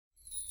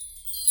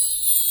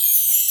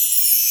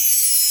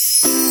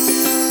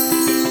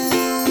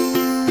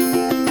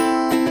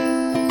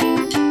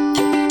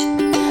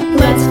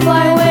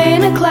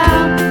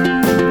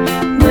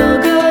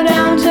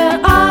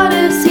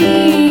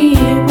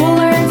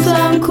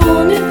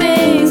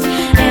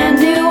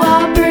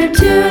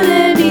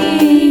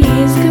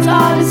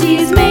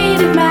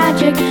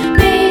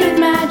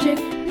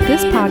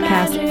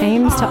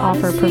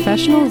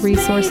professional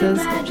resources,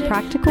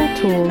 practical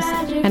tools,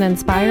 and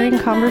inspiring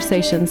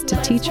conversations to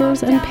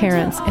teachers and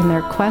parents in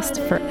their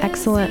quest for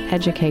excellent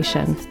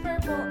education.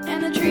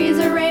 And the trees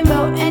are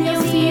rainbow, and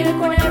you'll see a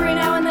unicorn every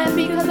now and then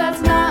because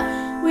that's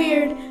not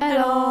weird at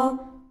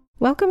all.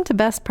 Welcome to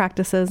Best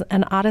Practices,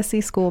 an Odyssey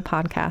School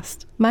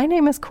podcast. My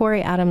name is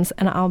Corey Adams,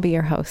 and I'll be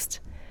your host.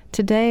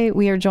 Today,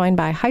 we are joined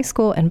by high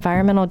school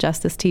environmental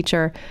justice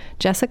teacher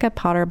Jessica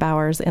Potter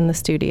Bowers in the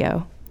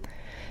studio.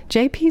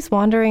 JP's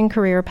wandering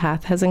career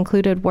path has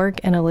included work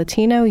in a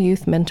Latino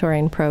youth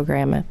mentoring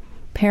program,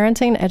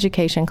 parenting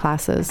education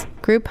classes,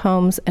 group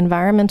homes,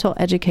 environmental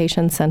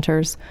education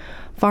centers,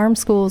 farm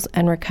schools,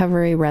 and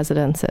recovery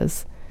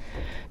residences.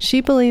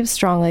 She believes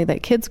strongly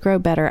that kids grow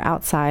better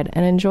outside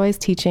and enjoys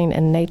teaching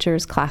in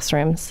nature's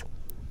classrooms.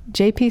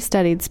 JP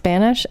studied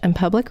Spanish and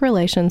public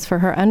relations for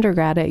her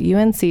undergrad at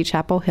UNC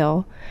Chapel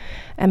Hill,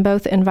 and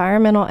both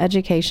environmental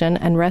education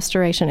and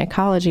restoration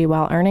ecology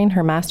while earning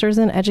her master's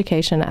in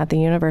education at the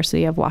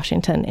University of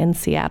Washington in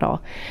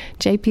Seattle.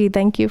 JP,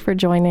 thank you for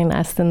joining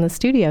us in the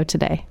studio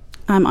today.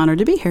 I'm honored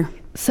to be here.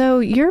 So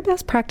your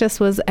best practice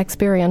was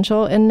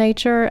experiential in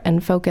nature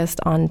and focused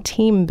on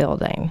team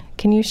building.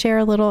 Can you share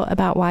a little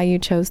about why you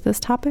chose this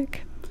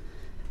topic?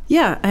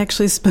 Yeah, I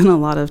actually spent a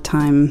lot of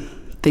time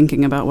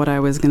thinking about what I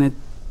was going to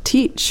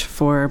teach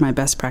for my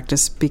best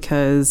practice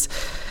because,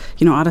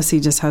 Odyssey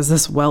just has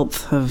this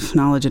wealth of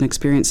knowledge and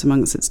experience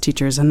amongst its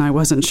teachers, and I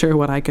wasn't sure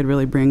what I could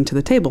really bring to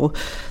the table.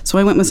 So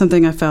I went with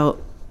something I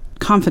felt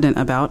confident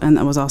about and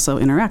that was also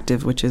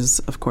interactive, which is,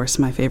 of course,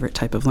 my favorite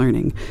type of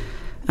learning.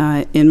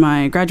 In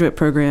my graduate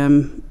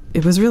program,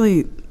 it was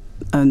really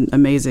an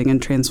amazing and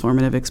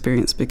transformative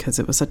experience because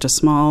it was such a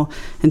small,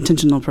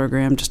 intentional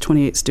program, just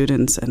 28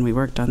 students, and we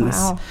worked on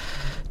this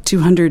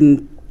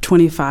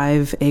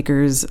 225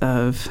 acres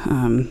of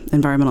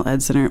environmental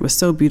ed center. It was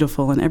so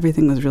beautiful, and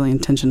everything was really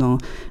intentional.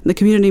 And the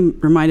community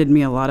reminded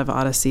me a lot of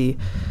Odyssey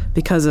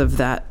because of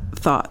that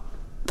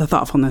the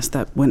thoughtfulness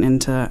that went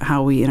into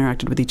how we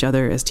interacted with each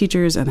other as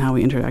teachers and how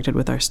we interacted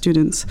with our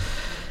students.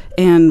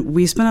 And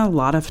we spent a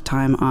lot of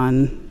time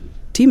on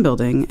team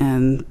building,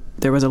 and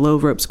there was a low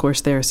ropes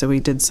course there, so we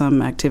did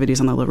some activities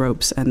on the low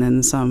ropes and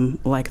then some,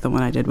 like the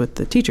one I did with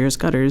the teachers,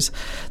 Gutters,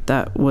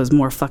 that was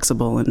more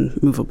flexible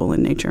and movable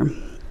in nature.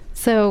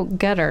 So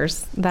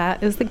Gutters,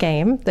 that is the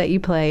game that you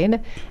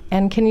played,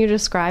 and can you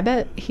describe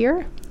it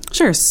here?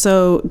 Sure.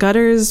 So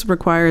Gutters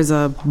requires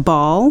a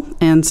ball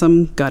and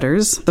some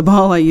gutters. The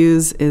ball I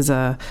use is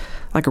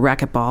like a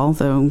racquetball,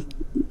 though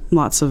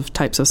lots of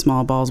types of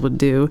small balls would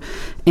do.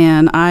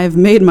 And I've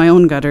made my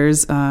own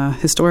gutters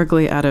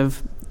historically out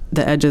of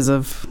the edges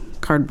of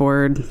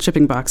cardboard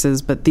shipping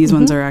boxes, but these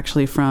ones are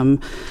actually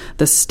from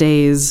the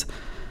stays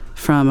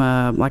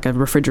from like a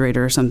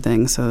refrigerator or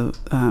something. So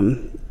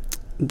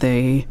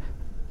they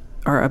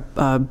are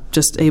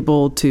just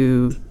able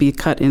to be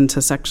cut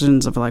into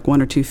sections of like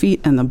 1 or 2 feet,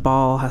 and the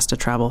ball has to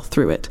travel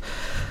through it.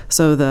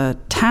 So the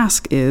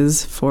task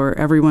is for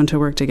everyone to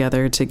work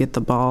together to get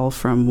the ball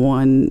from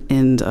one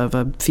end of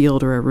a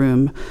field or a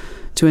room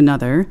to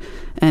another,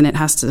 and it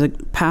has to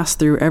pass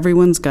through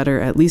everyone's gutter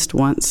at least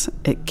once.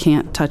 It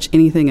can't touch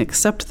anything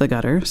except the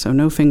gutter, so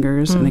no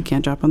fingers, and it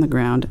can't drop on the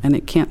ground, and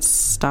it can't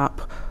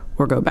stop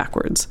or go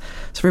backwards.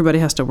 So everybody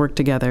has to work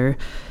together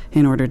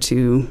in order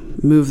to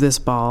move this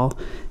ball,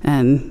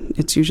 and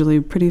it's usually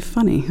pretty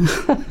funny.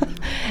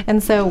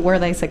 And so were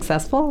they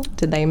successful?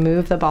 Did they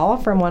move the ball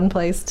from one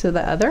place to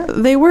the other?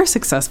 They were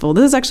successful.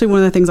 This is actually one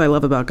of the things I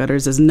love about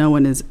Gutters is no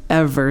one is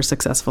ever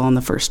successful on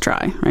the first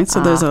try, right?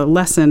 So there's a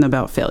lesson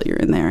about failure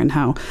in there and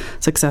how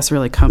success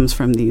really comes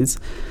from these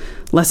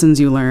lessons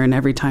you learn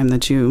every time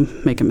that you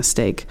make a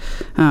mistake.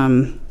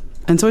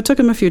 And so it took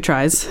them a few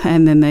tries,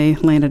 and then they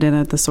landed it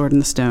at the Sword and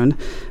the Stone.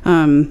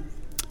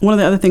 One of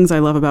the other things I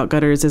love about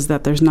Gutters is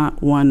that there's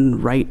not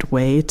one right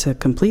way to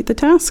complete the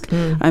task.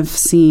 I've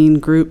seen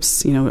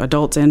groups,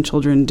 adults and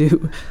children,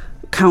 do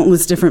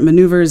countless different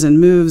maneuvers and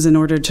moves in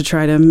order to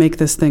try to make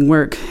this thing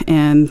work.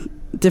 And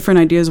different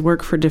ideas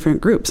work for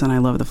different groups, and I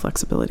love the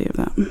flexibility of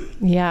that.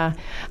 Yeah.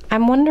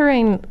 I'm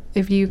wondering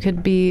if you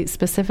could be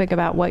specific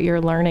about what your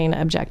learning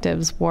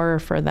objectives were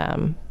for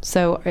them.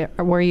 So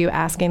were you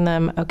asking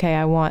them, okay,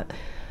 I want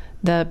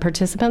the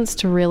participants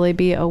to really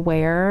be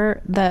aware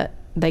that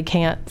they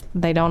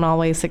don't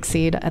always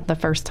succeed at the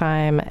first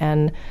time,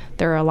 and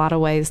there are a lot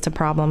of ways to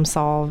problem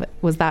solve.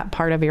 Was that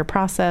part of your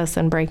process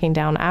and breaking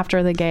down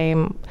after the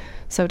game?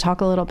 So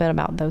talk a little bit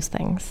about those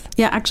things.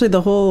 Yeah, actually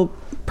the whole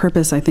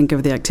purpose, I think,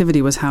 of the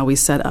activity was how we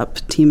set up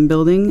team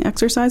building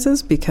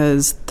exercises,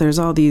 because there's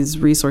all these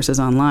resources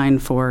online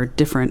for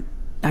different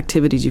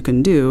activities you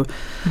can do,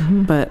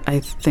 but I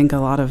think a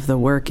lot of the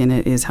work in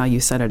it is how you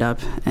set it up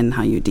and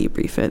how you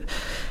debrief it.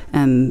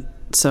 And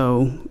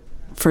so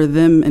for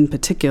them in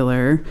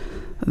particular,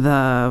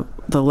 the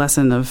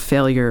lesson of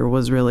failure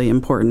was really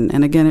important.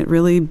 And again, it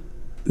really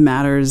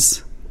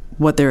matters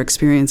what their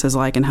experience is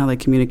like and how they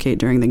communicate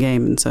during the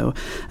game. And so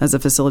as a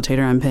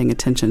facilitator, I'm paying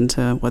attention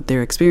to what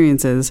their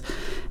experience is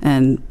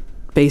and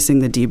basing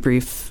the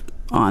debrief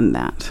on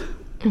that.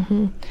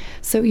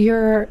 So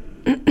your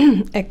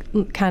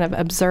kind of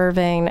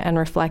observing and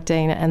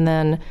reflecting, and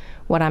then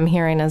what I'm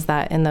hearing is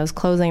that in those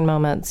closing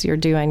moments, you're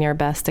doing your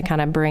best to kind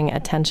of bring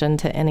attention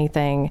to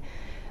anything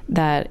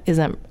that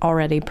isn't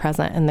already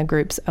present in the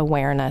group's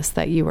awareness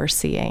that you were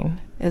seeing.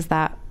 Is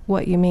that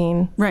what you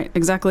mean? Right,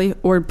 exactly.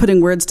 Or putting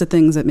words to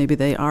things that maybe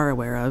they are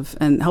aware of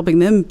and helping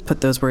them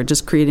put those words,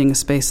 just creating a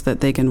space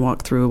that they can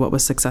walk through what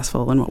was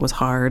successful and what was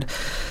hard,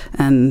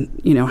 and,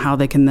 you know, how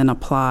they can then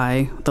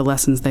apply the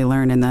lessons they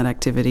learn in that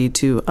activity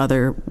to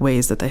other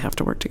ways that they have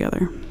to work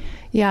together.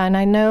 Yeah, and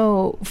I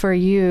know for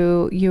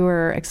you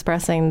were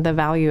expressing the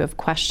value of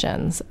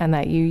questions and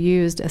that you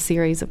used a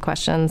series of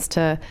questions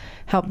to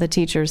help the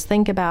teachers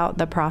think about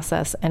the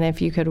process. And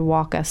if you could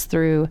walk us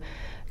through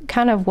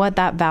kind of what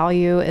that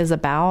value is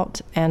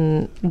about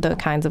and the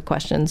kinds of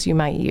questions you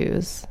might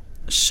use.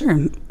 Sure.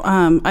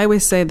 I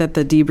always say that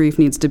the debrief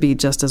needs to be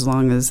just as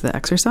long as the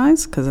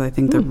exercise, because I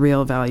think the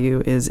real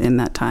value is in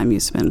that time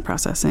you spend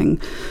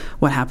processing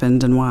what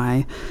happened and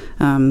why.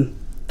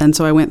 And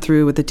so I went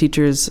through with the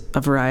teachers a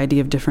variety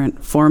of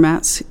different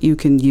formats you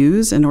can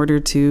use in order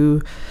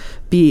to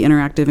be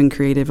interactive and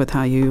creative with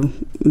how you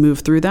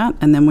move through that.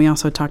 And then we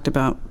also talked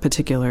about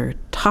particular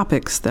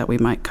topics that we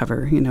might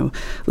cover, you know,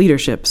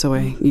 leadership. So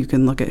you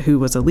can look at who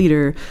was a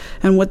leader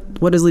and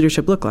what does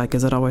leadership look like?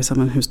 Is it always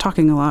someone who's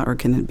talking a lot, or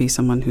can it be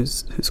someone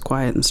who's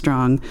quiet and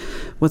strong?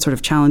 What sort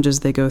of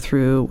challenges they go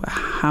through,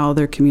 how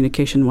their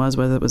communication was,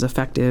 whether it was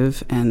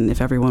effective, and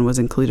if everyone was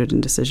included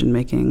in decision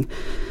making,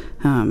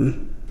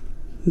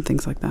 and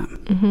things like that.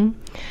 Mm-hmm.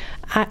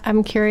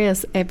 I'm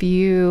curious if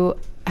you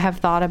have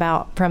thought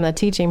about, from the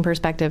teaching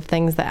perspective,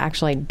 things that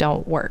actually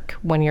don't work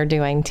when you're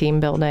doing team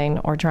building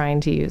or trying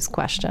to use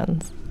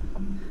questions.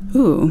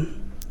 Ooh.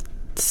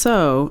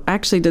 So I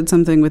actually did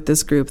something with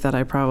this group that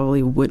I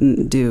probably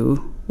wouldn't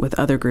do with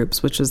other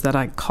groups, which is that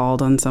I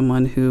called on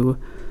someone who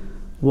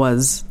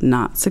was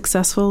not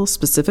successful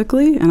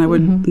specifically, and I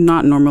would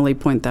not normally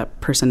point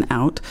that person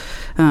out.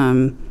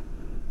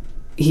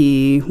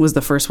 He was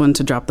the first one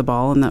to drop the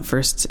ball in that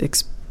first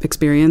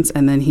experience,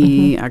 and then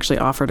he actually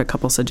offered a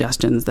couple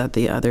suggestions that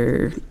the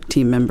other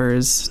team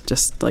members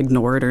just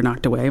ignored or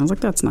knocked away. I was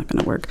like, that's not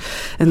going to work.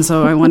 And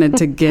so I wanted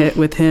to get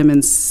with him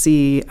and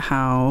see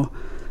how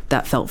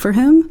that felt for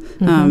him.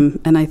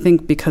 And I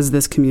think because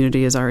this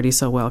community is already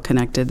so well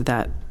connected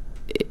that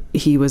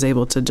he was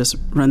able to just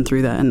run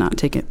through that and not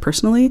take it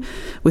personally.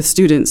 With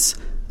students,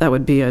 that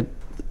would be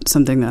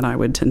something that I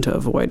would tend to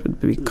avoid, would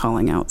be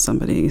calling out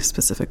somebody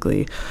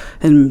specifically.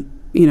 And,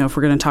 you know, if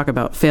we're going to talk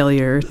about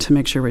failure, to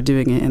make sure we're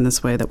doing it in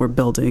this way that we're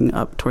building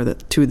up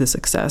to the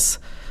success.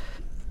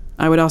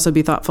 I would also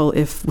be thoughtful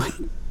if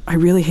I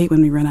really hate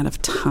when we run out of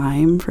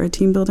time for a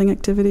team building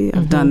activity.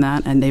 I've done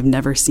that and they've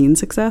never seen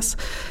success.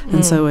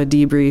 And so a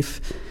debrief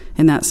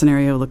in that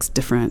scenario looks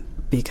different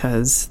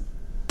because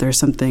there's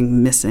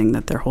something missing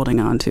that they're holding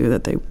on to,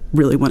 that they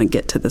really want to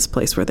get to this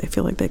place where they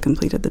feel like they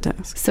completed the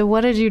task. So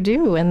what did you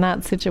do in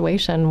that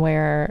situation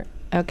where,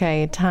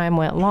 okay, time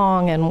went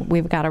long and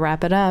we've got to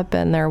wrap it up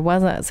and there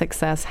wasn't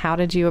success? How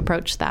did you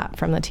approach that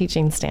from the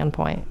teaching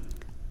standpoint?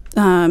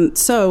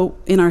 So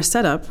in our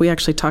setup, we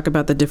actually talk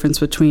about the difference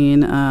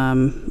between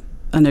an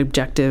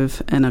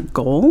objective and a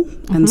goal.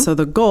 And so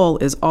the goal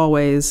is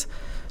always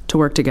to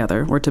work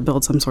together or to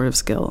build some sort of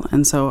skill.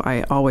 And so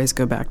I always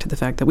go back to the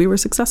fact that we were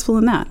successful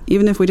in that.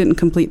 Even if we didn't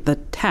complete the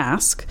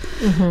task,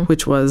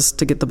 which was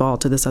to get the ball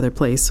to this other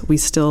place, we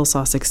still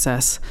saw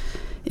success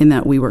in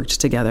that we worked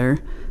together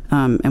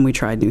and we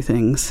tried new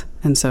things.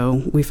 And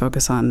so we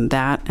focus on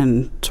that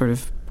and sort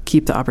of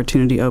keep the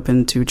opportunity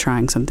open to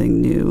trying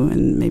something new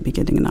and maybe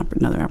getting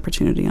another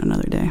opportunity on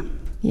another day.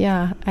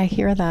 Yeah, I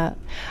hear that.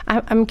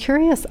 I'm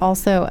curious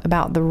also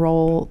about the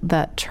role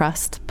that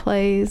trust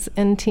plays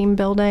in team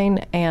building,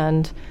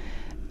 and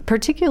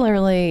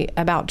particularly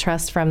about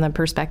trust from the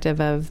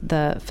perspective of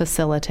the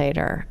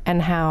facilitator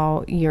and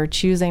how you're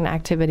choosing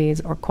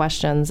activities or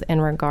questions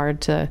in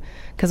regard to,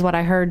 because what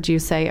I heard you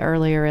say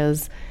earlier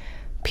is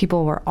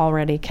people were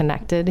already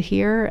connected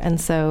here, and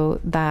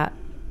so that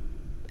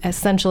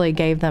essentially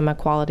gave them a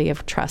quality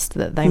of trust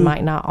that they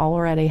might not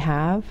already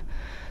have.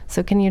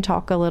 So can you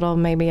talk a little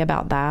maybe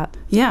about that?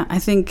 Yeah, I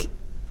think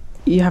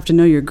you have to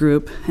know your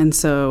group. And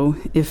so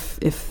if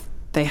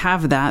they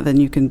have that, then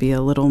you can be a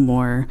little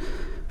more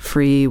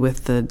free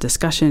with the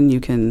discussion. You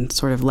can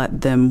sort of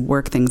let them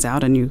work things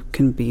out, and you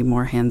can be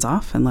more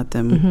hands-off and let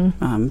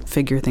them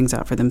figure things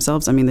out for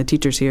themselves. I mean, the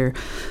teachers here,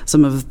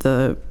 some of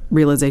the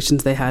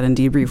realizations they had in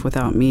debrief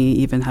without me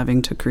even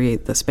having to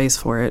create the space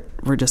for it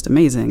were just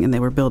amazing, and they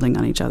were building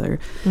on each other.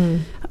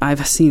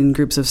 I've seen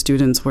groups of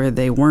students where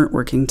they weren't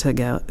working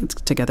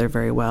together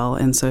very well,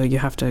 and so you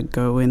have to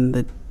go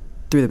in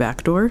through the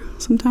back door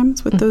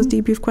sometimes with those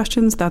debrief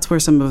questions. That's where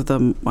some of the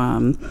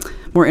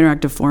more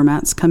interactive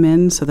formats come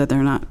in, so that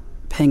they're not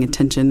paying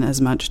attention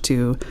as much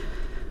to,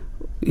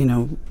 you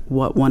know,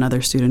 what one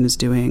other student is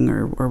doing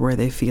or where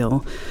they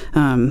feel.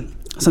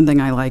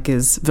 Something I like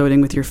is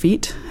voting with your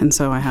feet. And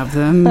so I have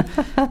them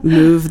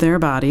move their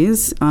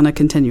bodies on a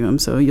continuum.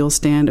 So you'll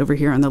stand over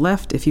here on the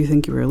left if you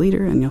think you were a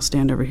leader, and you'll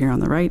stand over here on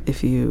the right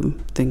if you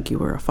think you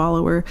were a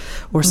follower,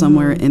 or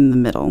somewhere in the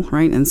middle,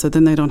 right? And so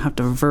then they don't have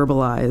to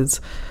verbalize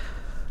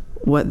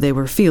what they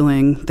were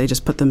feeling. They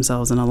just put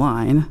themselves in a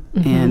line,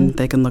 and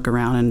they can look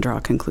around and draw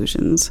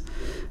conclusions.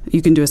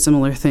 You can do a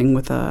similar thing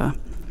with a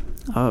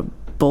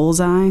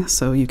bullseye,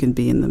 so you can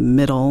be in the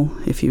middle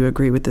if you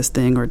agree with this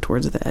thing, or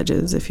towards the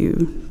edges if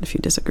you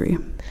disagree.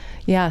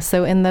 Yeah,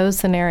 so in those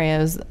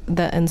scenarios,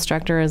 the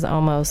instructor is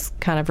almost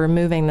kind of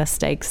removing the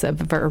stakes of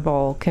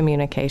verbal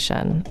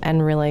communication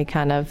and really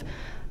kind of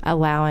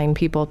allowing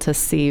people to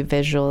see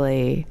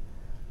visually,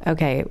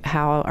 okay,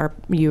 how are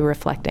you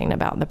reflecting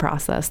about the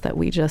process that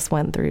we just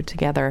went through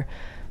together?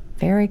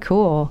 Very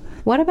cool.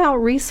 What about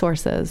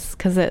resources?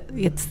 Because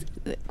it's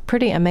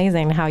pretty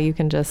amazing how you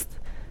can just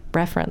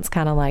reference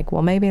kind of like,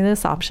 well, maybe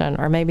this option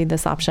or maybe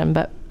this option.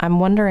 But I'm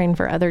wondering,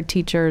 for other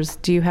teachers,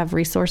 do you have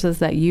resources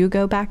that you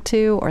go back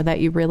to or that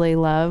you really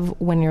love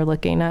when you're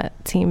looking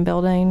at team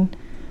building?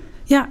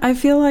 Yeah, I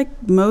feel like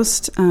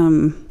most,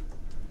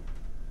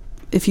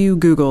 if you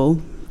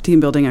Google team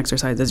building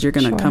exercises, you're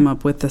going to come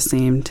up with the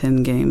same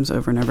 10 games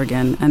over and over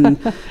again. And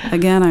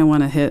again, I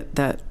want to hit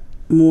that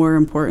more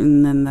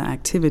important than the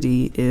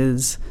activity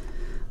is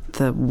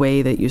the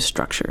way that you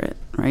structure it,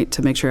 right?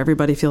 To make sure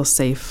everybody feels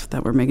safe,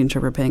 that we're making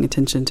sure we're paying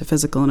attention to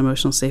physical and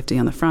emotional safety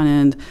on the front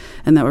end,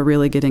 and that we're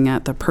really getting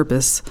at the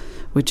purpose,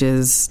 which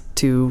is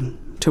to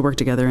work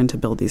together and to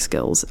build these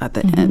skills at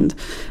the end.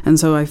 And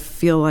so I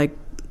feel like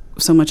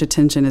so much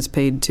attention is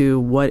paid to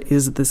what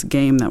is this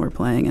game that we're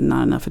playing, and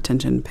not enough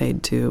attention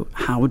paid to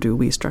how do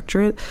we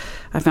structure it.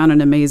 I found an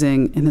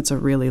amazing, and it's a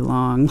really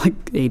long,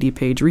 like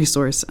 80-page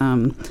resource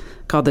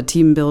called the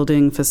Team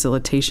Building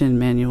Facilitation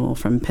Manual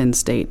from Penn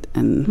State,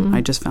 and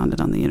I just found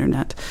it on the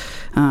internet.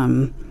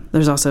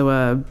 There's also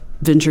a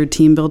Venture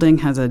Team Building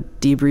has a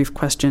debrief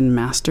question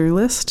master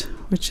list,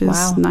 which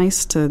is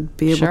nice to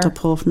be able to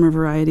pull from a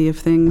variety of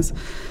things.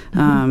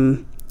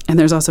 And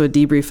there's also a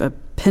debrief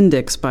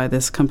appendix by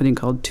this company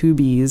called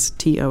Toobeez,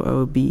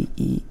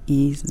 Toobeez.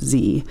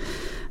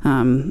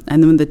 And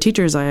then the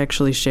teachers, I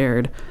actually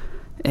shared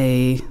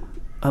a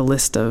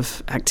list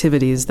of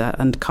activities that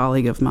a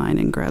colleague of mine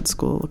in grad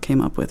school came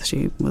up with.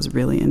 She was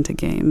really into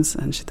games,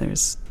 and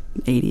there's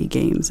 80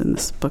 games in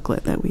this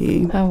booklet that we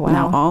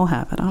now all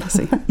have at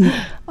Odyssey.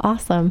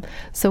 Awesome.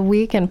 So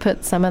we can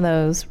put some of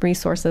those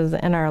resources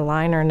in our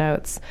liner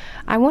notes.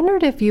 I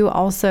wondered if you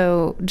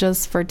also,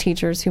 just for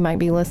teachers who might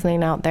be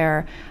listening out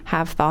there,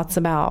 have thoughts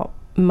about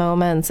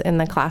moments in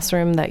the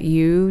classroom that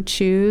you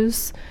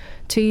choose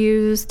to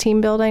use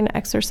team building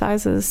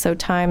exercises. So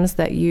times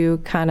that you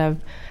kind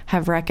of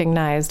have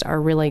recognized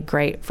are really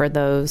great for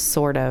those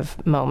sort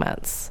of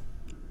moments.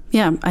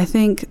 Yeah, I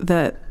think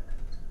that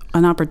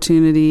an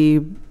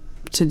opportunity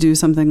to do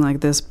something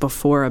like this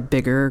before a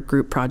bigger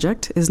group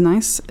project is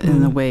nice,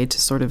 in a way to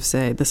sort of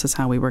say, this is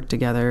how we work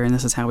together and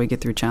this is how we get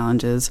through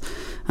challenges,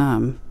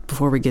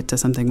 before we get to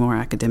something more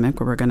academic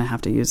where we're going to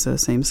have to use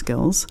those same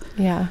skills.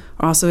 Yeah.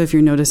 Also, if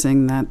you're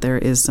noticing that there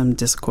is some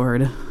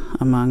discord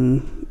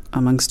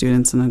among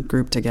students in a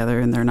group together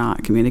and they're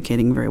not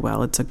communicating very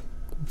well, it's a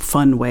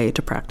fun way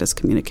to practice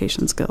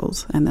communication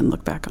skills and then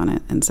look back on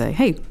it and say,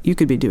 hey, you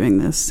could be doing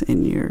this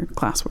in your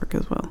classwork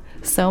as well.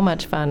 So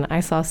much fun. I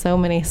saw so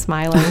many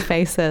smiling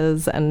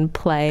faces and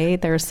play.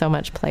 There's so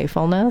much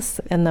playfulness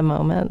in the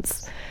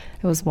moments.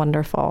 It was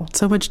wonderful.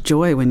 So much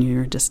joy when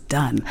you're just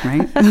done,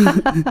 right?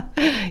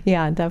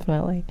 Yeah,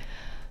 definitely.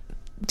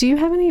 Do you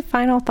have any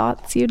final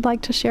thoughts you'd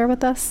like to share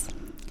with us?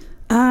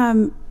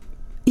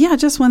 Yeah,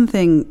 just one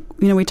thing.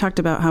 We talked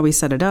about how we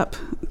set it up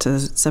to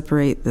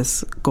separate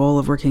this goal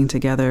of working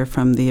together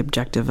from the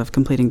objective of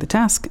completing the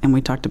task. And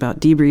we talked about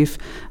debrief.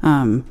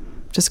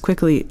 Just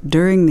quickly,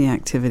 during the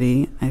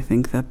activity, I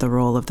think that the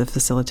role of the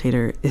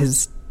facilitator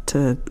is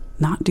to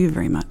not do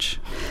very much.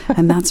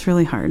 And that's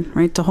really hard,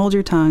 right? To hold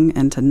your tongue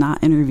and to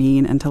not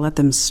intervene and to let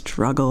them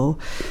struggle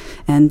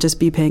and just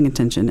be paying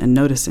attention and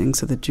noticing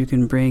so that you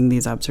can bring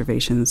these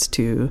observations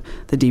to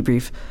the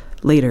debrief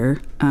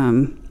later.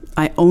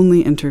 I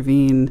only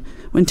intervene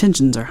when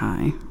tensions are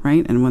high,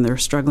 right? And when they're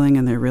struggling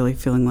and they're really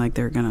feeling like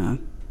they're going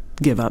to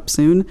give up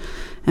soon.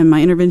 And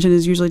my intervention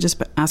is usually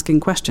just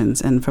asking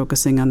questions and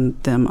focusing on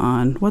them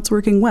on what's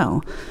working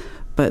well.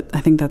 But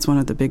I think that's one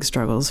of the big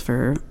struggles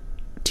for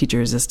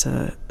teachers is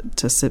to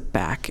sit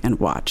back and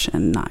watch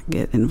and not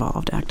get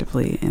involved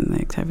actively in the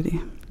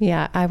activity.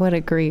 Yeah, I would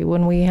agree.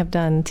 When we have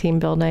done team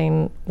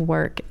building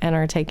work and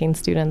are taking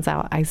students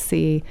out, I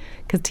see,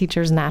 because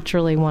teachers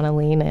naturally want to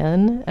lean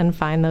in and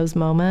find those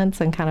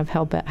moments and kind of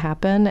help it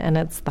happen. And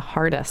it's the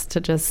hardest to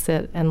just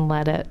sit and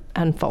let it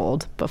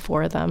unfold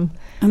before them.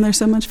 And there's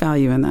so much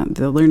value in that,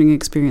 the learning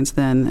experience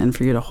then, and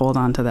for you to hold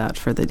on to that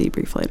for the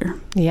debrief later.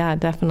 Yeah,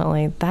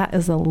 definitely. That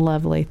is a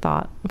lovely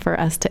thought for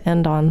us to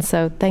end on.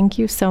 So thank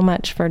you so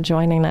much for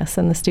joining us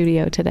in the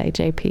studio today,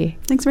 JP.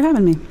 Thanks for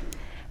having me.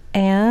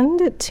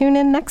 And tune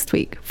in next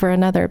week for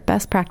another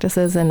Best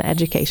Practices in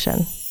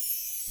Education.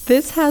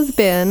 This has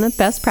been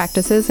Best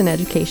Practices in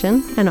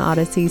Education, an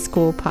Odyssey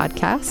School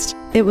podcast.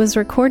 It was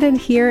recorded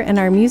here in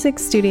our music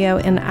studio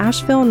in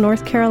Asheville,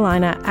 North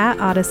Carolina at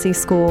Odyssey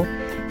School,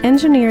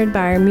 engineered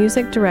by our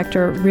music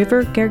director,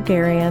 River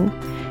Gergarian,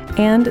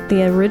 and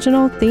the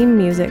original theme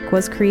music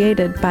was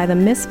created by the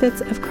Misfits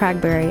of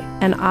Cragberry,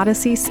 an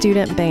Odyssey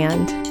student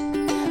band.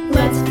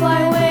 Let's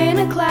fly away in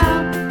a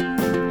cloud.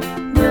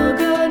 We'll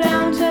go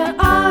down to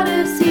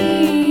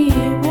Odyssey.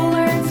 We'll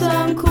learn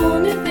some cool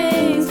new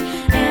things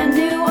and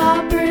new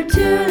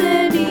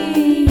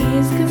opportunities.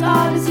 'Cause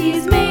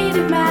Odyssey's made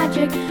of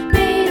magic,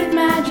 made of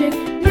magic,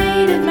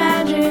 made of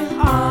magic.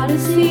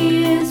 Odyssey